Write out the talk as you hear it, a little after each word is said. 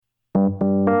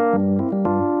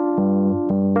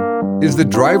Is the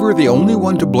driver the only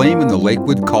one to blame in the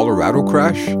Lakewood, Colorado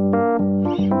crash?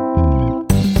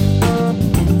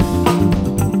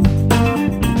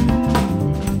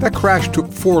 That crash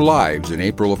took 4 lives in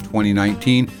April of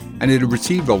 2019, and it had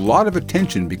received a lot of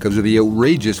attention because of the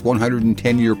outrageous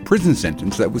 110-year prison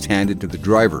sentence that was handed to the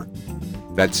driver.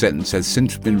 That sentence has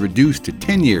since been reduced to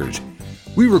 10 years.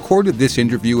 We recorded this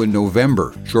interview in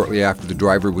November, shortly after the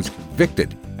driver was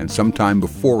convicted and sometime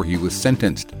before he was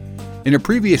sentenced. In a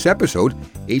previous episode,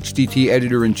 HDT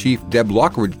Editor-in-Chief Deb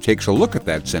Lockridge takes a look at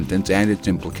that sentence and its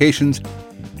implications.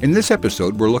 In this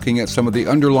episode, we're looking at some of the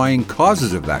underlying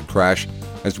causes of that crash,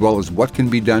 as well as what can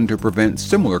be done to prevent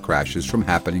similar crashes from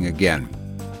happening again.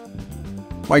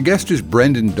 My guest is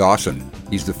Brendan Dawson.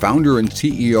 He's the founder and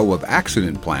CEO of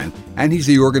Accident Plan, and he's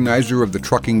the organizer of the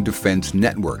Trucking Defense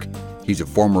Network. He's a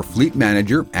former fleet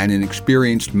manager and an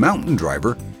experienced mountain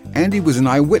driver, and he was an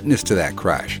eyewitness to that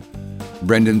crash.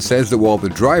 Brendan says that while the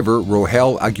driver,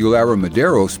 Rohel Aguilera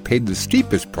Medeiros, paid the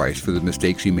steepest price for the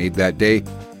mistakes he made that day,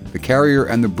 the carrier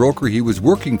and the broker he was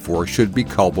working for should be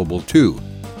culpable too.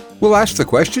 We'll ask the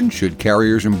question, should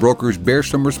carriers and brokers bear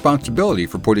some responsibility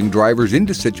for putting drivers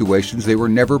into situations they were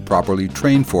never properly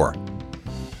trained for?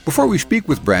 Before we speak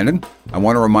with Brendan, I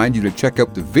want to remind you to check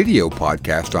out the video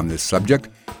podcast on this subject.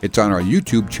 It's on our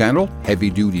YouTube channel,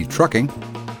 Heavy Duty Trucking.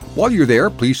 While you're there,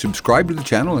 please subscribe to the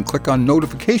channel and click on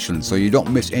notifications so you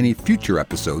don't miss any future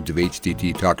episodes of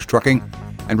HDT Talks Trucking.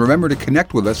 And remember to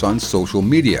connect with us on social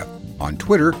media. On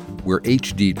Twitter, we're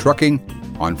HD Trucking.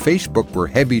 On Facebook, we're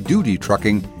Heavy Duty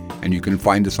Trucking. And you can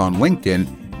find us on LinkedIn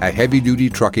at Heavy Duty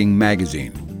Trucking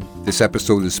Magazine. This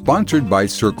episode is sponsored by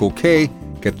Circle K.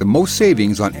 Get the most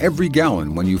savings on every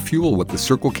gallon when you fuel with the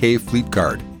Circle K Fleet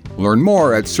Card. Learn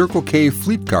more at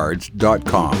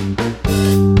CircleKFleetCards.com.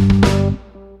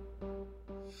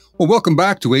 Well, welcome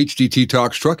back to HDT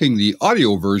Talks Trucking, the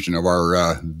audio version of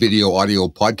our video-audio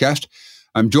podcast.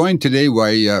 I'm joined today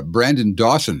by Brendan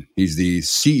Dawson. He's the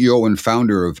CEO and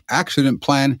founder of Accident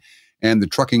Plan and the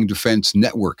Trucking Defense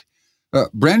Network.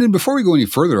 Brendan, before we go any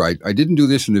further, I didn't do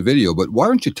this in the video, but why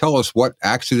don't you tell us what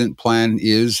Accident Plan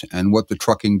is and what the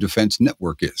Trucking Defense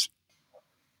Network is?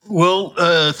 Well,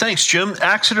 thanks, Jim.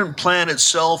 Accident Plan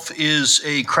itself is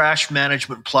a crash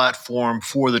management platform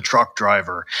for the truck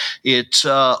driver. It's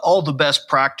all the best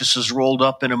practices rolled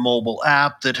up in a mobile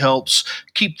app that helps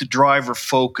keep the driver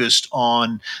focused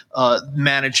on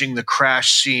managing the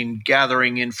crash scene,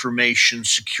 gathering information,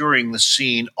 securing the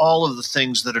scene, all of the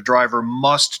things that a driver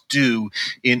must do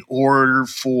in order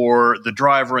for the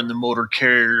driver and the motor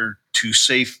carrier to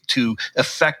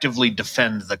effectively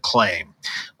defend the claim.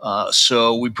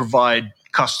 So we provide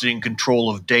custody and control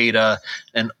of data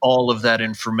and all of that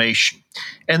information.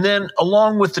 And then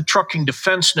along with the Trucking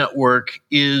Defense Network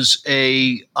is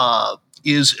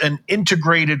an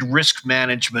integrated risk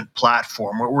management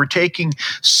platform where we're taking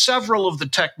several of the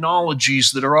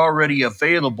technologies that are already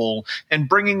available and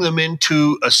bringing them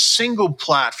into a single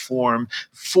platform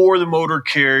for the motor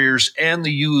carriers and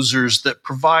the users that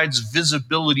provides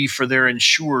visibility for their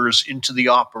insurers into the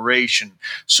operation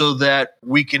so that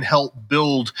we can help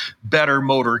build better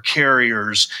motor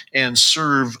carriers and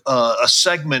serve a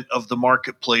segment of the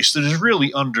marketplace that is really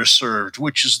underserved,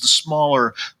 which is the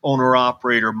smaller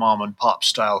owner-operator mom-and-pop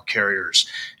style carriers.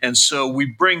 And so we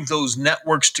bring those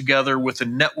networks together with a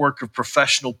network of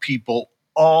professional people,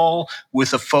 all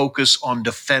with a focus on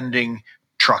defending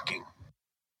trucking.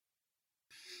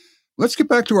 Let's get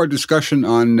back to our discussion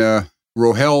on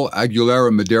Rohel Aguilera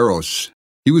Medeiros.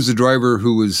 He was the driver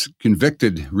who was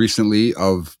convicted recently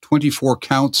of 24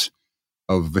 counts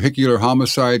of vehicular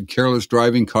homicide, careless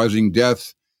driving causing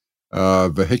death,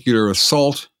 vehicular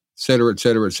assault, et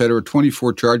cetera,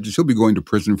 24 charges. He'll be going to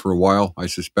prison for a while, I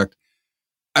suspect.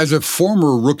 As a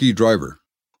former rookie driver,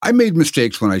 I made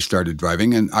mistakes when I started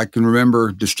driving, and I can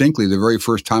remember distinctly the very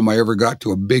first time I ever got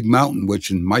to a big mountain, which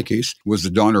in my case was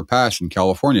the Donner Pass in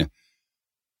California.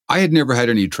 I had never had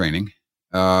any training.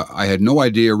 I had no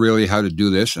idea really how to do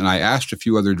this, and I asked a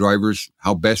few other drivers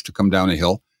how best to come down a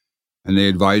hill, and they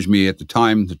advised me at the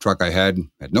time the truck I had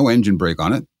no engine brake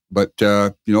on it, but,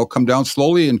 come down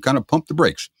slowly and kind of pump the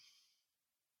brakes.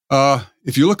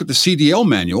 If you look at the CDL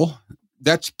manual,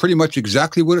 that's pretty much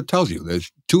exactly what it tells you.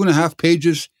 There's 2.5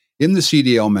 pages in the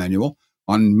CDL manual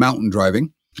on mountain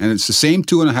driving, and it's the same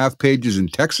 2.5 pages in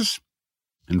Texas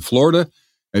and Florida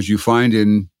as you find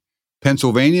in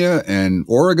Pennsylvania and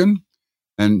Oregon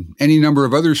and any number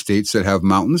of other states that have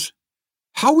mountains.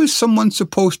 How is someone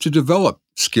supposed to develop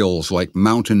skills like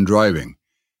mountain driving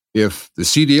if the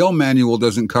CDL manual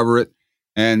doesn't cover it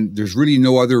and there's really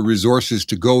no other resources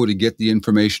to go to get the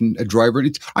information. A driver,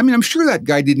 I'm sure that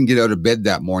guy didn't get out of bed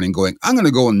that morning going, I'm going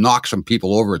to go and knock some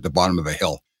people over at the bottom of a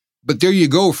hill. But there you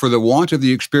go, for the want of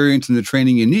the experience and the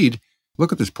training you need.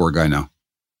 Look at this poor guy now.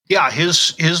 Yeah,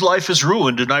 his life is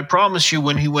ruined. And I promise you,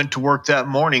 when he went to work that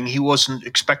morning, he wasn't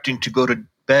expecting to go to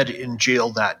bed in jail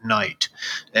that night.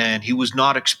 And he was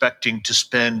not expecting to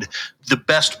spend the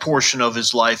best portion of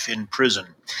his life in prison.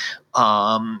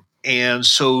 And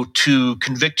so to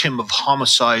convict him of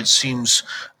homicide seems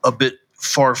a bit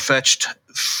far-fetched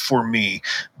for me.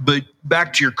 But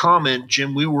back to your comment,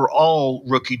 Jim, we were all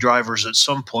rookie drivers at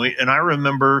some point, and I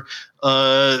remember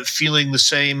feeling the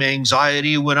same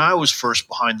anxiety when I was first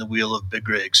behind the wheel of big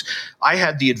rigs. I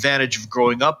had the advantage of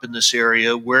growing up in this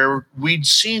area where we'd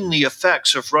seen the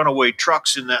effects of runaway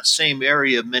trucks in that same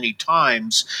area many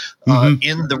times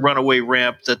in the runaway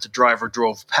ramp that the driver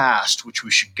drove past, which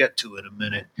we should get to in a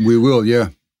minute. We will, yeah.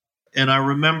 And I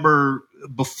remember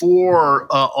before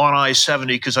on I-70,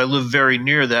 because I live very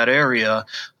near that area,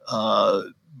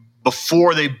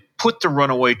 before they put the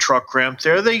runaway truck ramp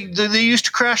there, they used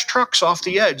to crash trucks off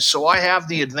the edge. So I have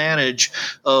the advantage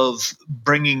of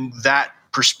bringing that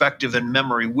perspective and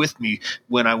memory with me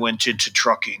when I went into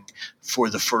trucking for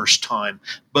the first time.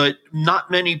 But not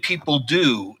many people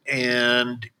do,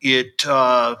 and it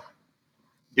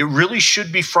really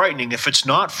should be frightening. If it's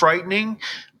not frightening,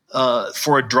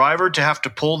 for a driver to have to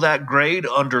pull that grade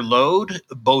under load,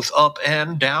 both up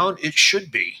and down, it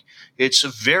should be. It's a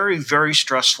very, very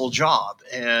stressful job.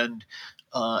 And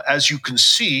as you can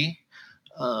see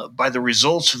by the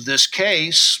results of this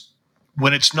case,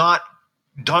 when it's not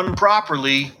done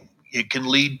properly, it can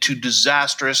lead to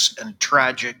disastrous and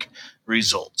tragic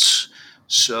results.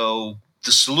 So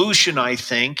the solution, I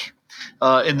think,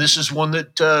 and this is one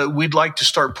that we'd like to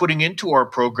start putting into our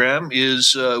program,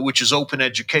 is which is open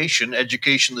education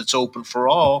that's open for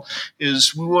all.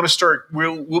 Is we want to start.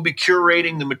 We'll be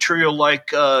curating the material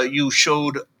like you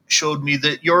showed me,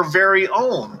 that your very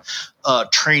own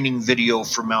training video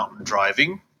for mountain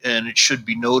driving. And it should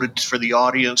be noted for the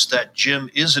audience that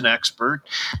Jim is an expert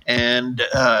and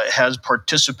has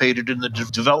participated in the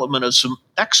development of some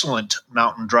excellent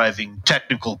mountain driving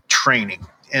technical training.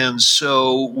 And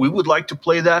so we would like to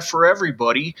play that for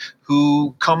everybody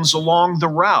who comes along the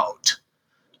route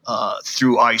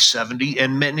through I-70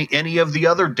 and any of the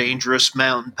other dangerous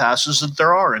mountain passes that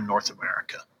there are in North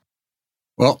America.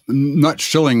 Well, not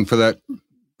shilling for that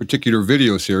particular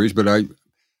video series, but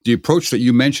the approach that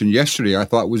you mentioned yesterday I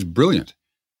thought was brilliant.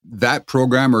 That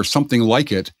program or something like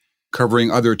it,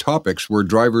 covering other topics where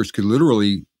drivers could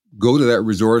literally go to that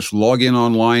resource, log in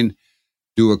online,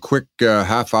 do a quick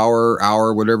half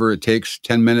hour, whatever it takes,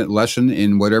 10-minute lesson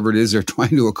in whatever it is they're trying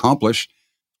to accomplish,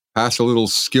 pass a little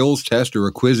skills test or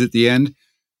a quiz at the end,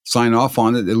 sign off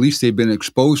on it. At least they've been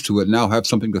exposed to it, now have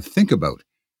something to think about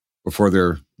before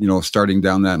they're, starting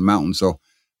down that mountain. So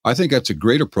I think that's a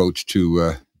great approach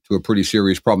to a pretty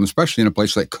serious problem, especially in a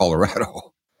place like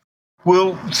Colorado.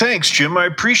 Well, thanks, Jim. I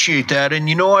appreciate that. And,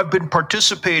 I've been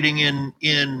participating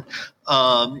in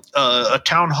a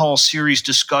town hall series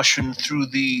discussion through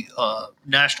the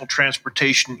National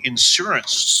Transportation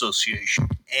Insurance Association.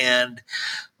 And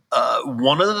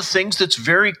one of the things that's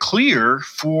very clear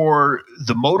for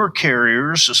the motor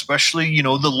carriers, especially,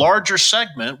 the larger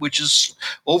segment, which is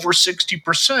over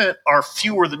 60%, are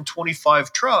fewer than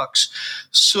 25 trucks.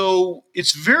 So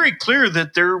it's very clear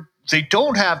that they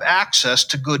don't have access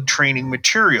to good training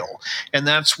material. And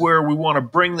that's where we want to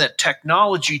bring that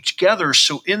technology together.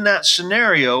 So in that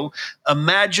scenario,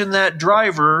 imagine that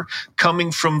driver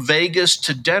coming from Vegas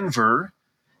to Denver,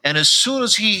 and as soon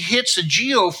as he hits a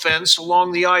geofence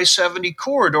along the I-70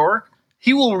 corridor,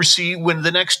 he will receive, when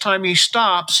the next time he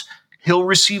stops, he'll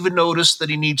receive a notice that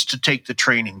he needs to take the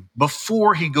training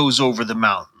before he goes over the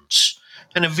mountains.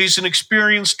 And if he's an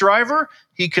experienced driver,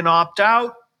 he can opt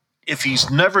out. If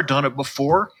he's never done it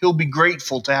before, he'll be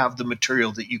grateful to have the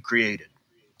material that you created.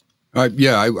 I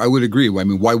would agree. I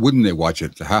mean, why wouldn't they watch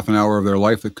it? It's a half an hour of their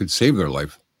life that could save their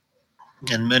life.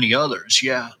 And many others,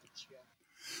 yeah.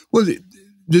 Well,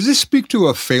 does this speak to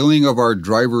a failing of our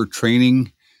driver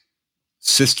training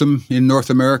system in North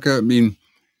America? I mean,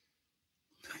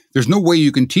 there's no way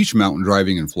you can teach mountain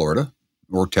driving in Florida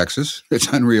or Texas. It's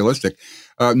unrealistic.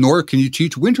 Nor can you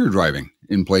teach winter driving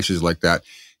in places like that.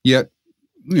 Yet,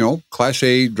 Class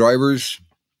A drivers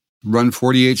run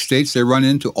 48 states. They run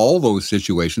into all those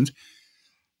situations.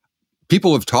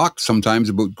 People have talked sometimes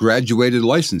about graduated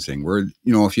licensing, where,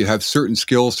 if you have certain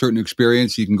skills, certain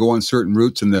experience, you can go on certain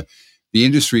routes, and the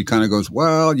industry kind of goes,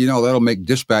 well, that'll make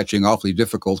dispatching awfully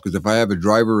difficult, because if I have a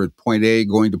driver at point A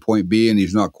going to point B and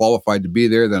he's not qualified to be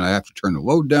there, then I have to turn the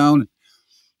load down.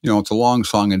 It's a long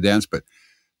song and dance, but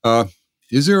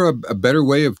is there a better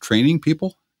way of training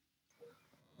people?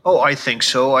 Oh, I think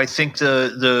so. I think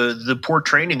the poor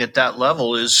training at that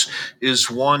level is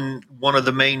one of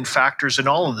the main factors in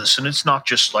all of this, and it's not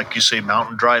just like you say,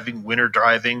 mountain driving, winter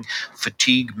driving,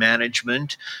 fatigue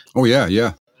management. Oh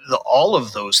yeah. All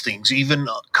of those things, even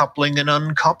coupling and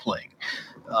uncoupling.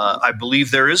 I believe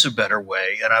there is a better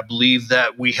way, and I believe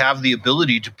that we have the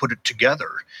ability to put it together.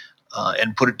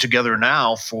 And put it together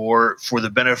now for the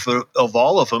benefit of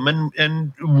all of them.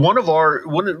 And one of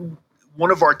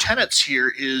our tenets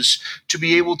here is to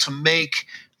be able to make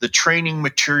the training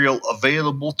material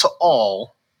available to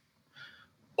all,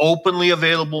 openly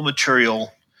available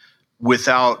material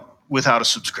without a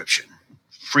subscription,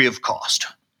 free of cost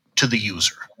to the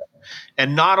user.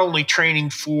 And not only training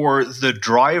for the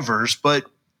drivers, but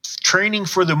training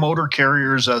for the motor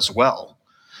carriers as well.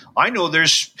 I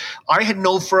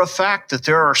know for a fact that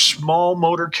there are small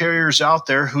motor carriers out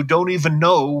there who don't even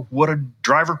know what a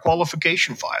driver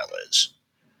qualification file is.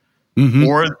 Mm-hmm.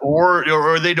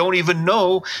 Or they don't even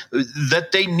know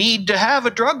that they need to have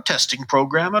a drug testing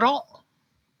program at all.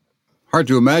 Hard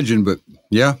to imagine, but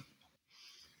yeah,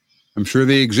 I'm sure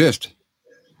they exist.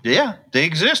 Yeah, they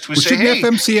exist. Should the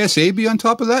FMCSA be on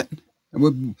top of that?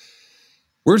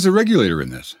 Where's the regulator in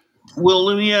this? Well,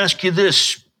 let me ask you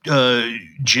this,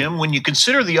 Jim. When you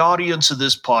consider the audience of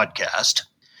this podcast,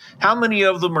 how many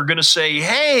of them are going to say,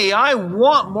 hey, I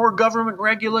want more government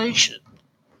regulation?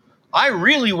 I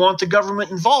really want the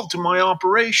government involved in my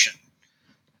operation.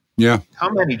 Yeah. How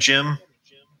many, Jim?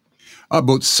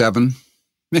 About 7.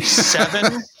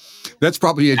 7? That's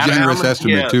probably a generous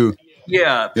estimate, too.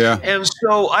 Yeah. And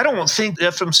so I don't think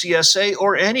FMCSA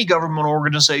or any government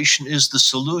organization is the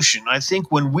solution. I think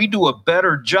when we do a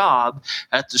better job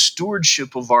at the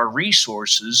stewardship of our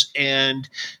resources and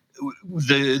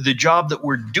the job that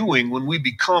we're doing, when we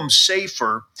become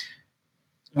safer,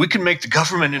 we can make the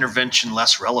government intervention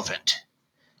less relevant.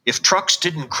 If trucks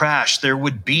didn't crash, there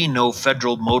would be no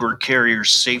Federal Motor Carrier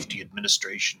Safety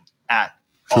Administration at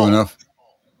all. True enough.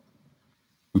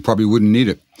 We probably wouldn't need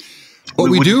it. But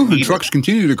we do, and trucks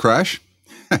continue to crash.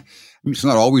 I mean, it's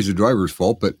not always the driver's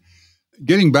fault, but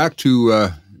getting back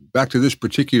to this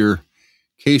particular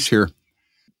case here,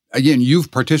 again, you've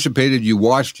participated, you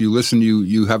watched, you listened,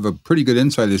 you have a pretty good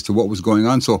insight as to what was going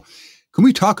on. So can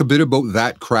we talk a bit about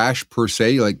that crash per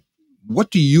se? Like,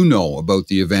 what do you know about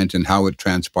the event and how it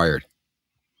transpired?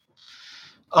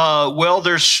 Well,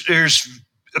 there's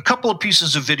a couple of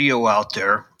pieces of video out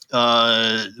there,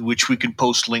 which we can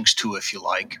post links to if you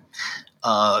like.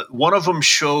 One of them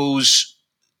shows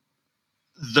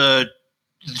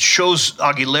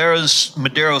Aguilera's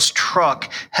Madero's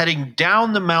truck heading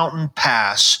down the mountain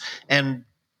pass and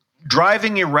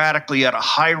driving erratically at a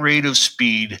high rate of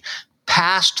speed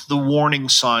past the warning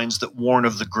signs that warn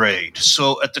of the grade.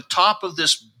 So at the top of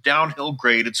this downhill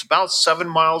grade, it's about 7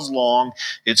 miles long.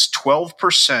 It's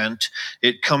 12%.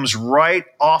 It comes right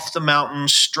off the mountain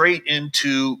straight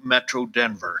into Metro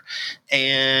Denver.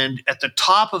 And at the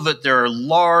top of it, there are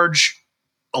large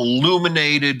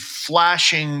illuminated,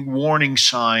 flashing warning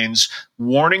signs,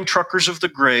 warning truckers of the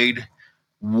grade,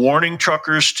 warning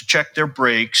truckers to check their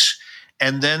brakes.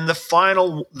 And then the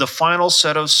final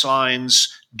set of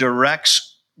signs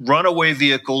directs runaway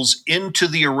vehicles into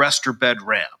the arrestor bed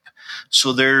ramp.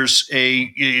 So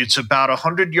it's about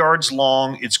 100 yards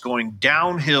long. It's going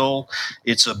downhill.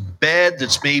 It's a bed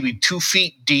that's maybe 2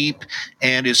 feet deep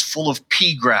and is full of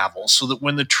pea gravel, so that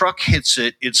when the truck hits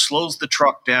it, it slows the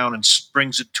truck down and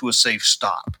brings it to a safe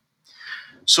stop.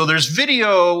 So there's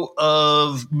video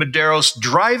of Madero's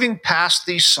driving past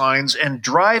these signs and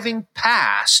driving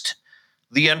past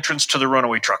the entrance to the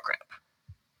runaway truck ramp.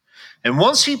 And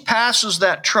once he passes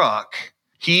that truck,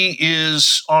 he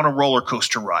is on a roller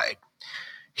coaster ride.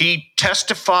 He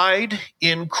testified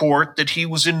in court that he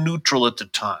was in neutral at the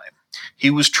time.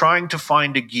 He was trying to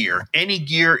find a gear, any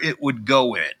gear it would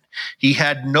go in. He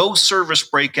had no service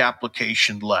brake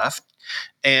application left.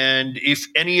 And if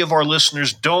any of our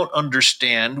listeners don't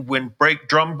understand, when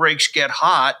drum brakes get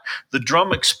hot, the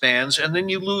drum expands, and then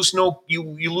you lose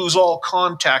all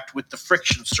contact with the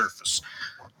friction surface.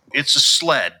 It's a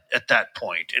sled at that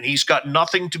point, and he's got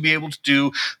nothing to be able to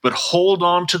do but hold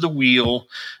on to the wheel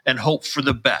and hope for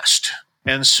the best.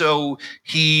 And so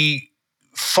he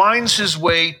finds his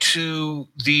way to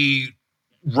the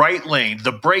right lane,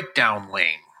 the breakdown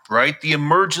lane, right? The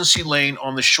emergency lane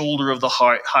on the shoulder of the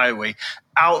highway,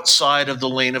 outside of the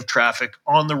lane of traffic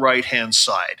on the right-hand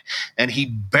side. And he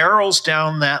barrels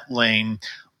down that lane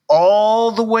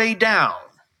all the way down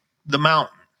the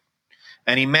mountain.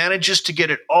 And he manages to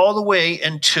get it all the way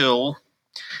until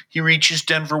he reaches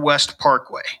Denver West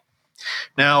Parkway.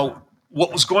 Now,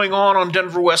 what was going on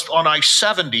Denver West on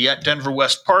I-70 at Denver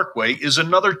West Parkway is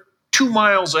another 2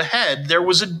 miles ahead. There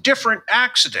was a different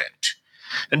accident,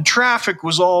 and traffic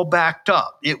was all backed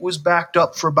up. It was backed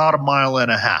up for about 1.5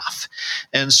 miles.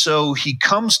 And so he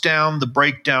comes down the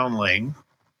breakdown lane.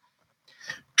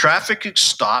 Traffic is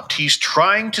stopped. He's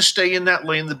trying to stay in that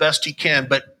lane the best he can,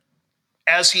 but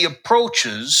as he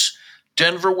approaches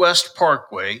Denver West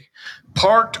Parkway,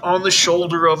 parked on the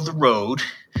shoulder of the road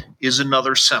is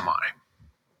another semi.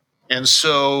 And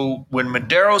so when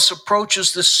Medeiros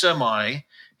approaches this semi,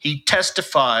 he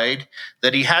testified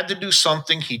that he had to do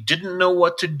something. He didn't know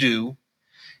what to do.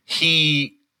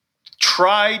 He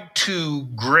tried to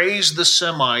graze the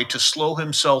semi to slow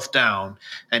himself down,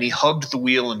 and he hugged the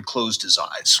wheel and closed his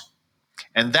eyes.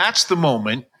 And that's the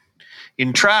moment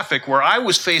in traffic where I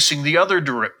was facing the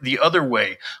other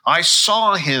way. I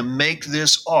saw him make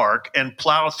this arc and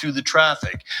plow through the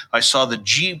traffic. I saw the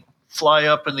Jeep fly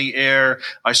up in the air.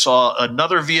 I saw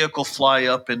another vehicle fly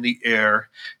up in the air.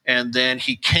 And then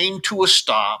he came to a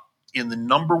stop in the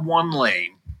number 1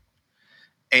 lane,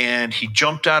 and he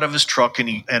jumped out of his truck,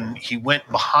 and he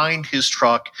went behind his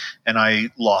truck, and I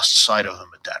lost sight of him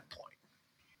at that point.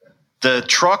 The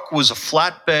truck was a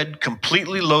flatbed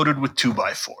completely loaded with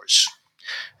 2x4s.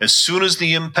 As soon as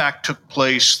the impact took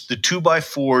place, the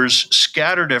 2x4s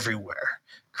scattered everywhere,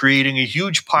 creating a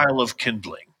huge pile of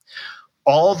kindling.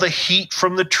 All the heat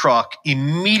from the truck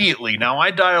immediately. Now,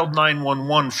 I dialed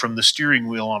 911 from the steering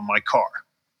wheel on my car,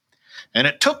 and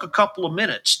it took a couple of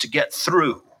minutes to get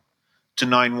through to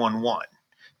 911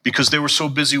 because they were so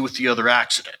busy with the other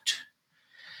accident.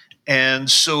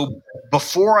 And so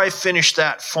before I finished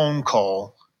that phone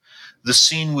call, the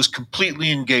scene was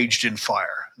completely engaged in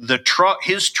fire.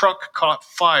 His truck caught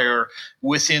fire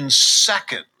within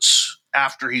seconds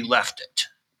after he left it.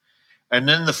 And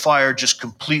then the fire just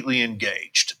completely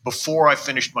engaged before I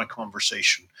finished my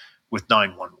conversation with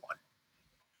 911.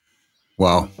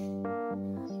 Wow.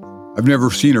 I've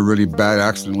never seen a really bad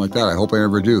accident like that. I hope I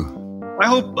never do. I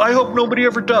hope nobody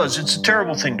ever does. It's a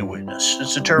terrible thing to witness.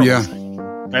 It's a terrible thing.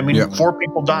 I mean, 4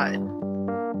 people died.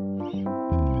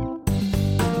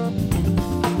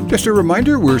 Just a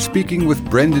reminder, we're speaking with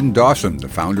Brendan Dawson, the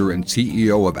founder and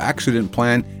CEO of Accident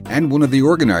Plan and one of the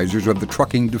organizers of the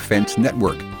Trucking Defense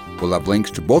Network. We'll have links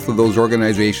to both of those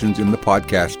organizations in the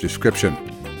podcast description.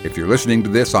 If you're listening to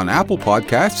this on Apple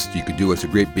Podcasts, you could do us a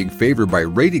great big favor by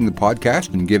rating the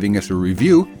podcast and giving us a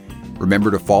review. Remember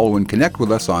to follow and connect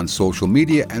with us on social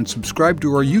media and subscribe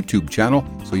to our YouTube channel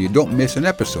so you don't miss an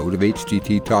episode of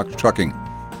HTT Talks Trucking.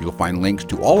 You'll find links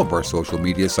to all of our social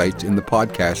media sites in the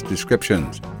podcast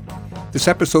descriptions. This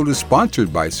episode is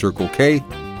sponsored by Circle K.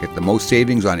 Get the most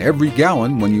savings on every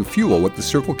gallon when you fuel with the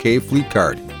Circle K Fleet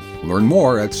Card. Learn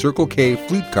more at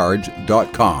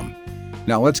CircleKFleetCards.com.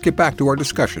 Now let's get back to our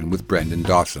discussion with Brendan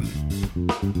Dawson.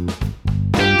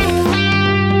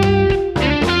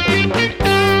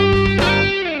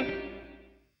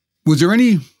 Was there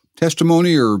any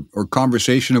testimony or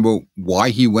conversation about why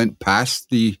he went past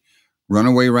the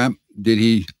runaway ramp? Did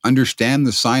he understand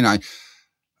the sign? I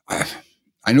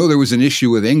know there was an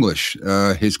issue with English,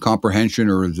 his comprehension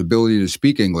or his ability to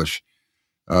speak English.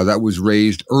 That was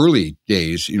raised early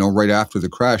days, right after the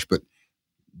crash. But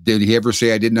did he ever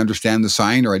say, I didn't understand the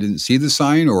sign, or I didn't see the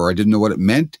sign, or I didn't know what it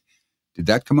meant? Did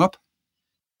that come up?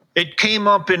 It came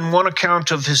up in one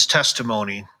account of his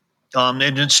testimony. And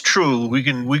it's true. We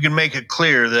can make it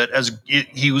clear that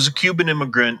he was a Cuban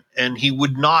immigrant, and he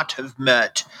would not have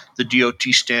met the DOT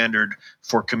standard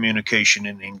for communication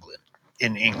in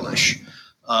English.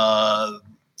 I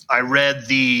read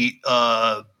the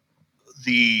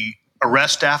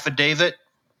arrest affidavit,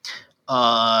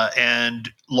 and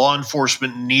law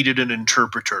enforcement needed an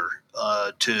interpreter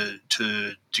to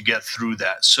get through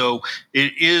that. So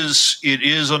it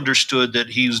is understood that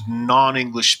he's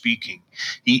non-English speaking.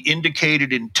 He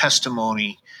indicated in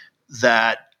testimony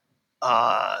that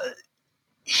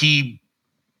he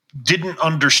didn't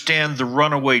understand the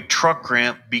runaway truck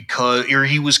ramp or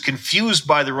he was confused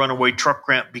by the runaway truck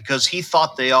ramp because he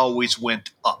thought they always went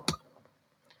up.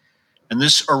 And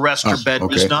this arrestor bed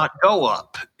does not go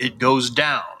up; it goes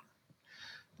down.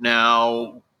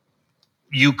 Now,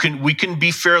 we can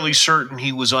be fairly certain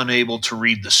he was unable to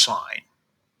read the sign,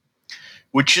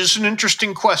 which is an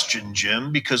interesting question,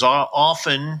 Jim, because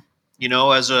often,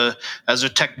 as a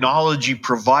technology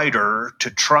provider to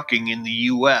trucking in the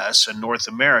U.S. and North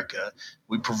America,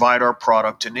 we provide our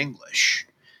product in English,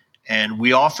 and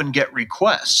we often get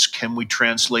requests: can we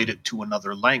translate it to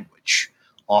another language?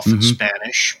 Often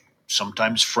Spanish,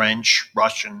 sometimes French,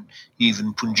 Russian,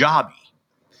 even Punjabi.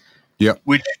 Yeah.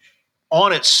 Which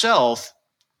on itself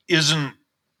isn't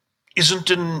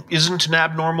an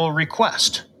abnormal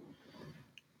request.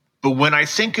 But when I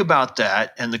think about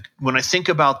that, and when I think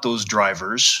about those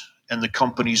drivers and the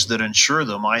companies that insure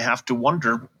them, I have to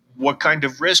wonder, what kind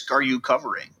of risk are you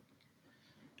covering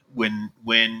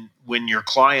when your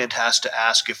client has to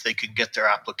ask if they can get their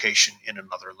application in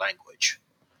another language?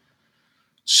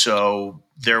 So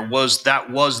that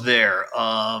was there.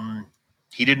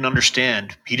 He didn't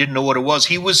understand. He didn't know what it was.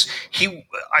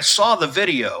 I saw the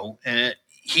video, and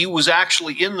he was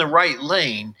actually in the right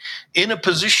lane, in a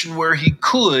position where he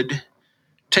could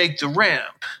take the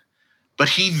ramp, but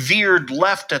he veered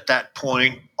left at that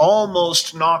point,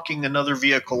 almost knocking another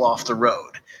vehicle off the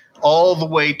road, all the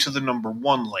way to the number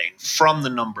 1 lane from the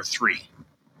number 3.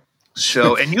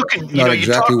 So, and you can, not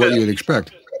exactly what you'd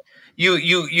expect.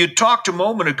 You talked a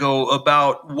moment ago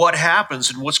about what happens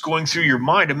and what's going through your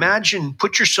mind. Imagine,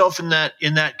 put yourself in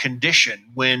that condition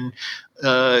when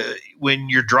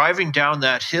you're driving down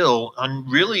that hill on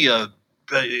really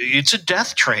it's a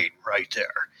death train right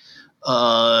there.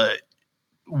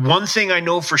 One thing I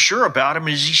know for sure about him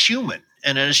is he's human,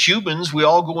 and as humans, we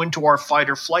all go into our fight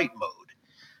or flight mode,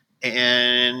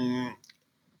 and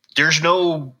there's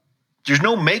no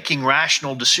making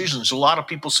rational decisions. A lot of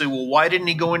people say, well, why didn't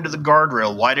he go into the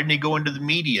guardrail? Why didn't he go into the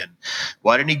median?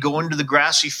 Why didn't he go into the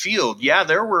grassy field? Yeah,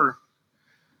 there were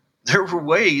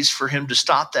ways for him to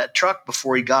stop that truck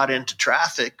before he got into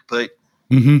traffic, but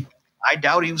I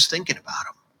doubt he was thinking about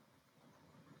them.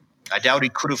 I doubt he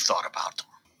could have thought about them.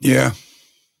 Yeah.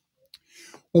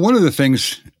 Well, one of the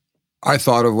things I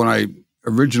thought of when I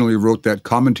originally wrote that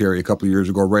commentary a couple of years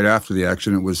ago, right after the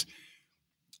accident, was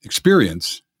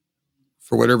experience.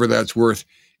 For whatever that's worth,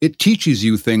 it teaches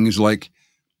you things like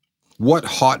what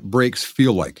hot brakes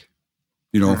feel like,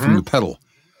 from the pedal.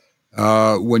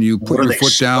 When you put your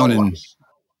foot down and,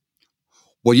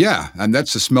 well, yeah, and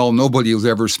that's a smell nobody who's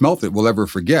ever smelt it will ever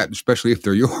forget, especially if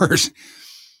they're yours.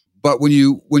 But when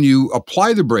you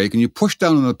apply the brake and you push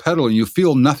down on the pedal and you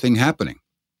feel nothing happening,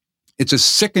 it's a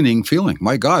sickening feeling.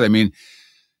 My God, I mean,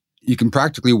 you can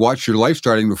practically watch your life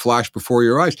starting to flash before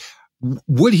your eyes.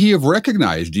 Would he have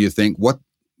recognized, do you think, what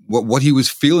he was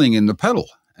feeling in the pedal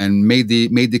and made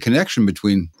the connection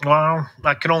between? Well,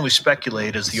 I can only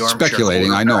speculate as the armchair.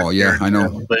 Speculating, I know, yeah, I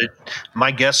know. But my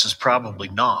guess is probably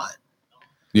not.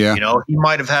 Yeah. He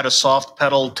might have had a soft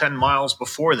pedal 10 miles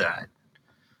before that,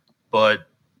 but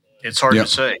it's hard to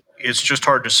say. It's just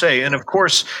hard to say. And of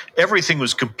course, everything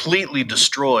was completely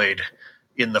destroyed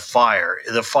in the fire.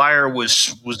 The fire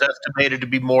was estimated to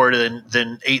be more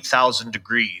than 8,000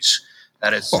 degrees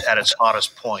at its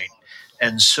hottest point.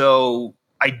 And so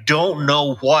I don't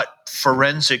know what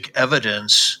forensic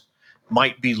evidence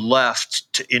might be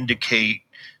left to indicate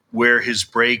where his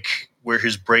brake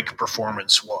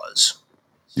performance was.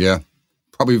 Yeah,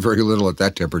 probably very little at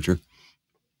that temperature.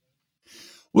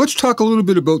 Let's talk a little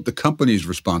bit about the company's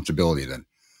responsibility then.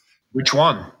 Which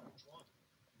one?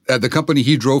 The company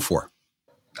he drove for,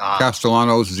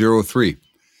 Castellanos 03.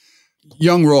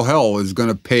 Young Rohel is going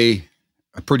to pay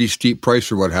a pretty steep price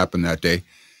for what happened that day.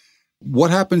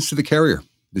 What happens to the carrier?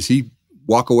 Does he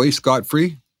walk away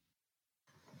scot-free?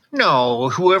 No,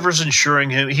 whoever's insuring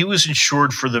him, he was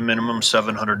insured for the minimum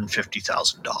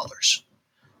 $750,000.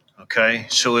 Okay,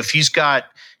 so if he's got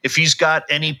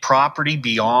any property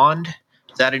beyond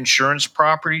that insurance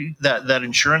property, that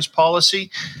insurance policy,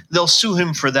 they'll sue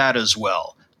him for that as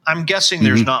well. I'm guessing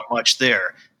there's not much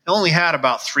there. He only had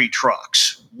about 3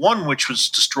 trucks, one which was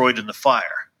destroyed in the fire.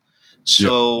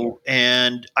 So,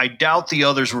 and I doubt the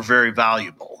others were very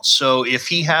valuable. So if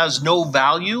he has no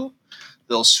value,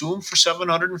 they'll sue him for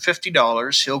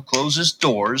 $750. He'll close his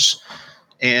doors,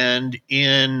 and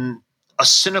in a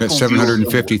cynical That's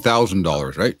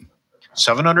 $750,000, right?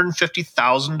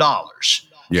 $750,000.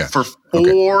 Yeah. For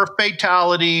 4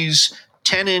 fatalities,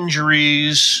 10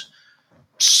 injuries,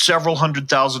 several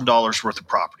 $100,000 worth of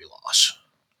property loss.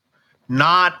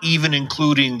 Not even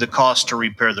including the cost to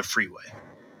repair the freeway.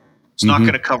 It's not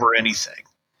going to cover anything.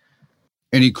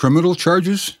 Any criminal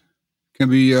charges can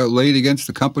be laid against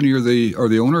the company or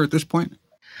the owner at this point?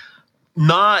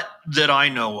 Not that I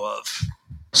know of.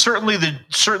 Certainly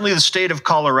the state of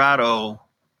Colorado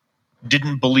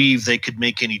didn't believe they could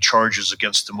make any charges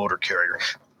against the motor carrier,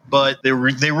 but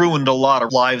they ruined a lot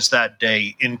of lives that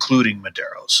day, including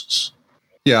Madero's.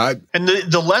 Yeah, and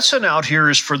the lesson out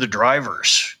here is for the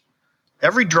drivers.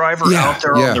 Every driver out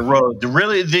there on the road,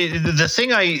 the thing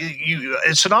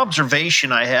it's an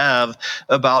observation I have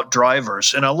about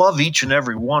drivers, and I love each and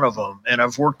every one of them, and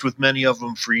I've worked with many of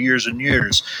them for years and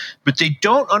years, but they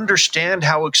don't understand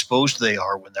how exposed they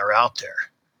are when they're out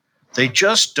there. They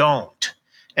just don't.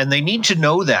 And they need to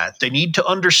know that. They need to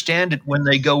understand it when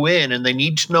they go in, and they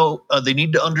need to know. They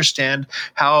need to understand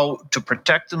how to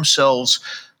protect themselves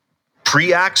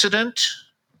pre-accident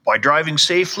by driving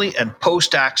safely, and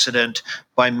post-accident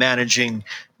by managing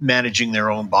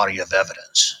their own body of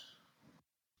evidence.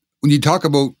 When you talk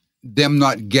about them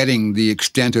not getting the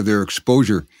extent of their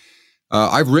exposure,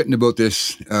 I've written about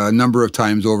this a number of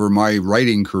times over my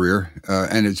writing career,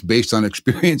 and it's based on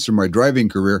experience from my driving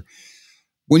career.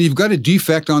 When you've got a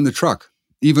defect on the truck,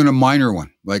 even a minor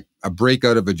one, like a brake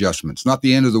out of adjustment, it's not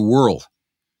the end of the world.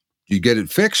 You get it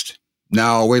fixed?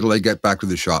 Now I'll wait till I get back to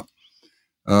the shop.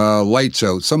 Lights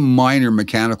out, some minor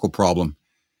mechanical problem.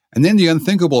 And then the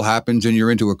unthinkable happens and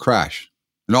you're into a crash.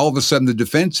 And all of a sudden the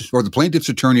defense or the plaintiff's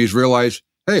attorneys realize,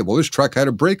 hey, well, this truck had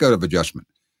a brake out of adjustment.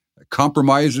 It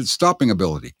compromised its stopping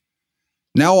ability.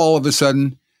 Now all of a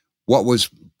sudden, what was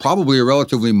probably a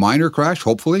relatively minor crash,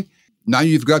 hopefully, now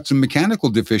you've got some mechanical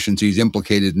deficiencies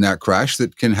implicated in that crash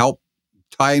that can help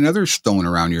tie another stone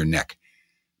around your neck,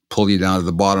 pull you down to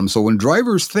the bottom. So when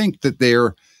drivers think that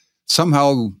they're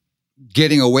somehow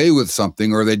getting away with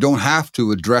something, or they don't have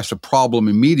to address a problem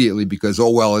immediately because, oh,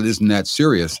 well, it isn't that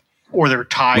serious. Or they're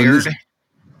tired.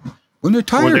 When they're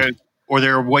tired. Or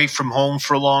they're away from home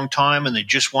for a long time and they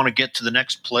just want to get to the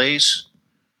next place.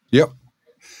 Yep.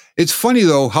 It's funny,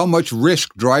 though, how much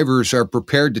risk drivers are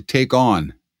prepared to take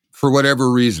on for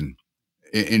whatever reason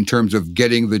in terms of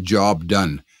getting the job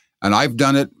done. And I've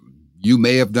done it. You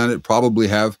may have done it, probably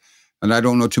have. And I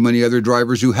don't know too many other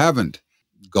drivers who haven't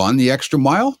gone the extra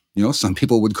mile. You know, some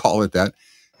people would call it that.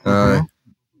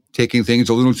 Taking things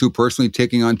a little too personally,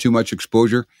 taking on too much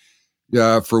exposure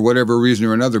for whatever reason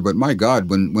or another. But my God,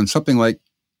 when something like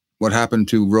what happened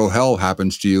to Rohel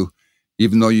happens to you,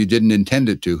 even though you didn't intend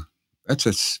it to, that's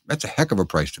a heck of a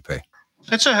price to pay.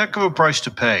 It's a heck of a price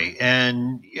to pay.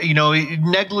 And, you know,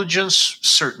 negligence,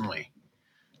 certainly.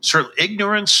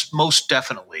 Ignorance, most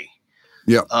definitely.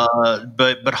 Yeah.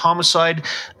 But homicide,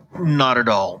 not at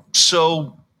all.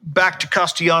 So back to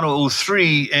Castellano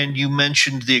 03, and you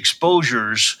mentioned the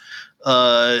exposures.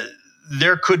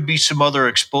 There could be some other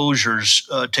exposures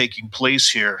taking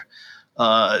place here.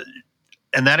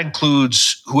 And that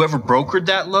includes whoever brokered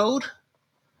that load.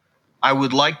 I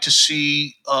would like to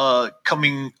see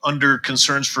coming under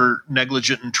concerns for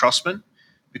negligent entrustment,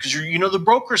 because the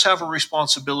brokers have a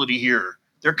responsibility here.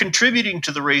 They're contributing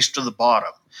to the race to the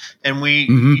bottom, and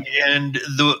and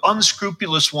the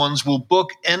unscrupulous ones will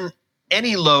book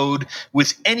any load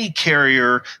with any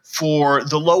carrier for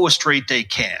the lowest rate they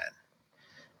can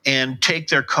and take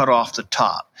their cut off the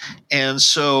top. And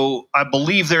so I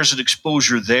believe there's an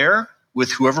exposure there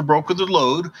with whoever brokered the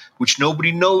load, which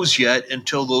nobody knows yet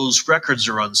until those records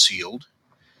are unsealed.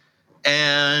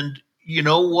 And you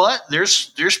know what?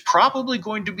 There's probably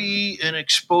going to be an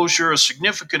exposure, a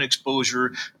significant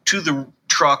exposure to the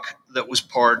truck that was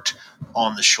parked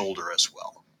on the shoulder as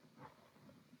well.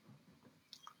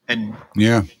 And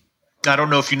yeah, I don't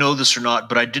know if you know this or not,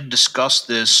 but I did discuss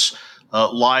this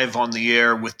live on the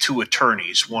air with two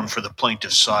attorneys, one for the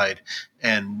plaintiff side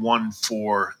and one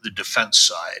for the defense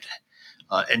side.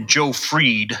 And Joe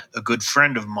Freed, a good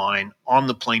friend of mine on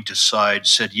the plaintiff side,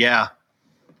 said, yeah,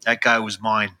 that guy was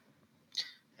mine.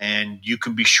 And you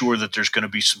can be sure that there's going to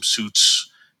be some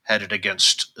suits headed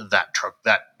against that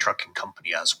trucking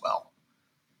company as well.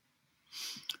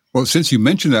 Well, since you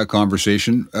mentioned that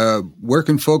conversation, where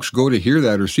can folks go to hear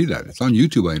that or see that? It's on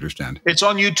YouTube, I understand. It's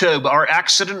on YouTube, our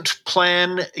Accident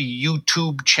Plan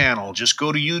YouTube channel. Just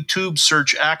go to YouTube,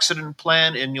 search Accident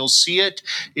Plan, and you'll see it.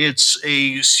 It's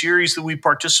a series that we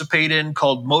participate in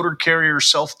called Motor Carrier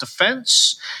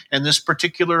Self-Defense, and this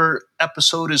particular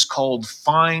episode is called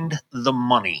Find the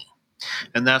Money.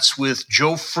 And that's with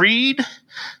Joe Freed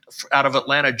out of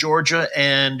Atlanta, Georgia,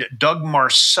 and Doug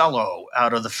Marcello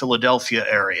out of the Philadelphia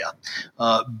area.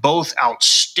 Both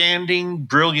outstanding,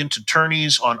 brilliant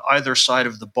attorneys on either side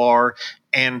of the bar,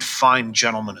 and fine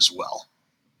gentlemen as well.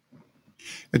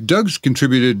 Doug's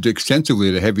contributed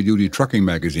extensively to Heavy Duty Trucking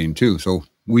magazine, too, so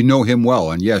we know him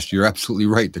well. And yes, you're absolutely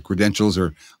right. The credentials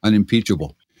are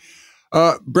unimpeachable.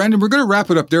 Brandon, we're going to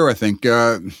wrap it up there, I think.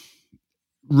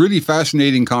 Really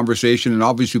fascinating conversation, and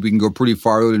obviously we can go pretty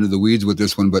far out into the weeds with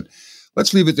this one, but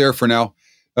let's leave it there for now.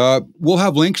 We'll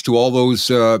have links to all those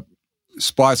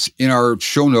spots in our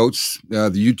show notes, the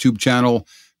YouTube channel,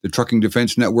 the Trucking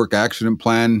Defense Network Accident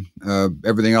Plan,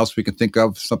 everything else we can think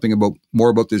of, something more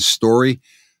about this story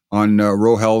on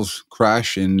Rohel's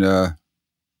crash in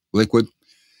Lakewood.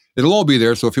 It'll all be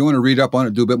there, so if you want to read up on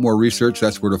it, do a bit more research,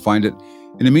 that's where to find it.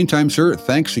 In the meantime, sir,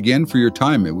 thanks again for your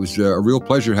time. It was a real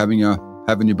pleasure having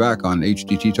you back on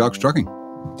HDT Talks Trucking.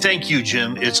 Thank you,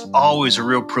 Jim. It's always a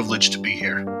real privilege to be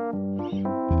here.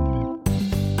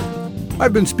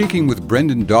 I've been speaking with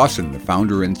Brendan Dawson, the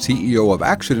founder and CEO of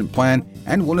Accident Plan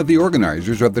and one of the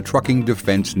organizers of the Trucking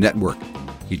Defense Network.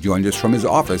 He joined us from his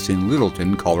office in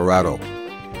Littleton, Colorado.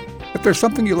 If there's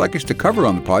something you'd like us to cover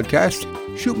on the podcast,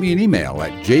 shoot me an email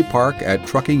at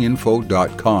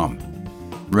jpark@truckinginfo.com.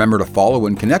 Remember to follow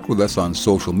and connect with us on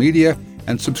social media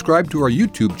and subscribe to our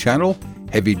YouTube channel,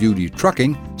 Heavy Duty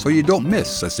Trucking, so you don't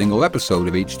miss a single episode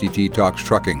of HDT Talks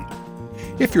Trucking.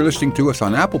 If you're listening to us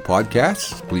on Apple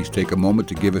Podcasts, please take a moment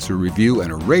to give us a review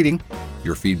and a rating.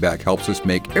 Your feedback helps us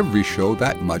make every show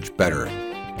that much better.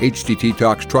 HDT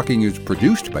Talks Trucking is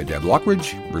produced by Deb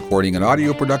Lockridge, recording and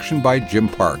audio production by Jim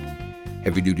Park.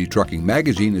 Heavy Duty Trucking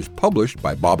Magazine is published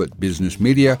by Bobbitt Business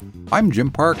Media. I'm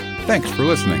Jim Park. Thanks for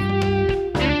listening.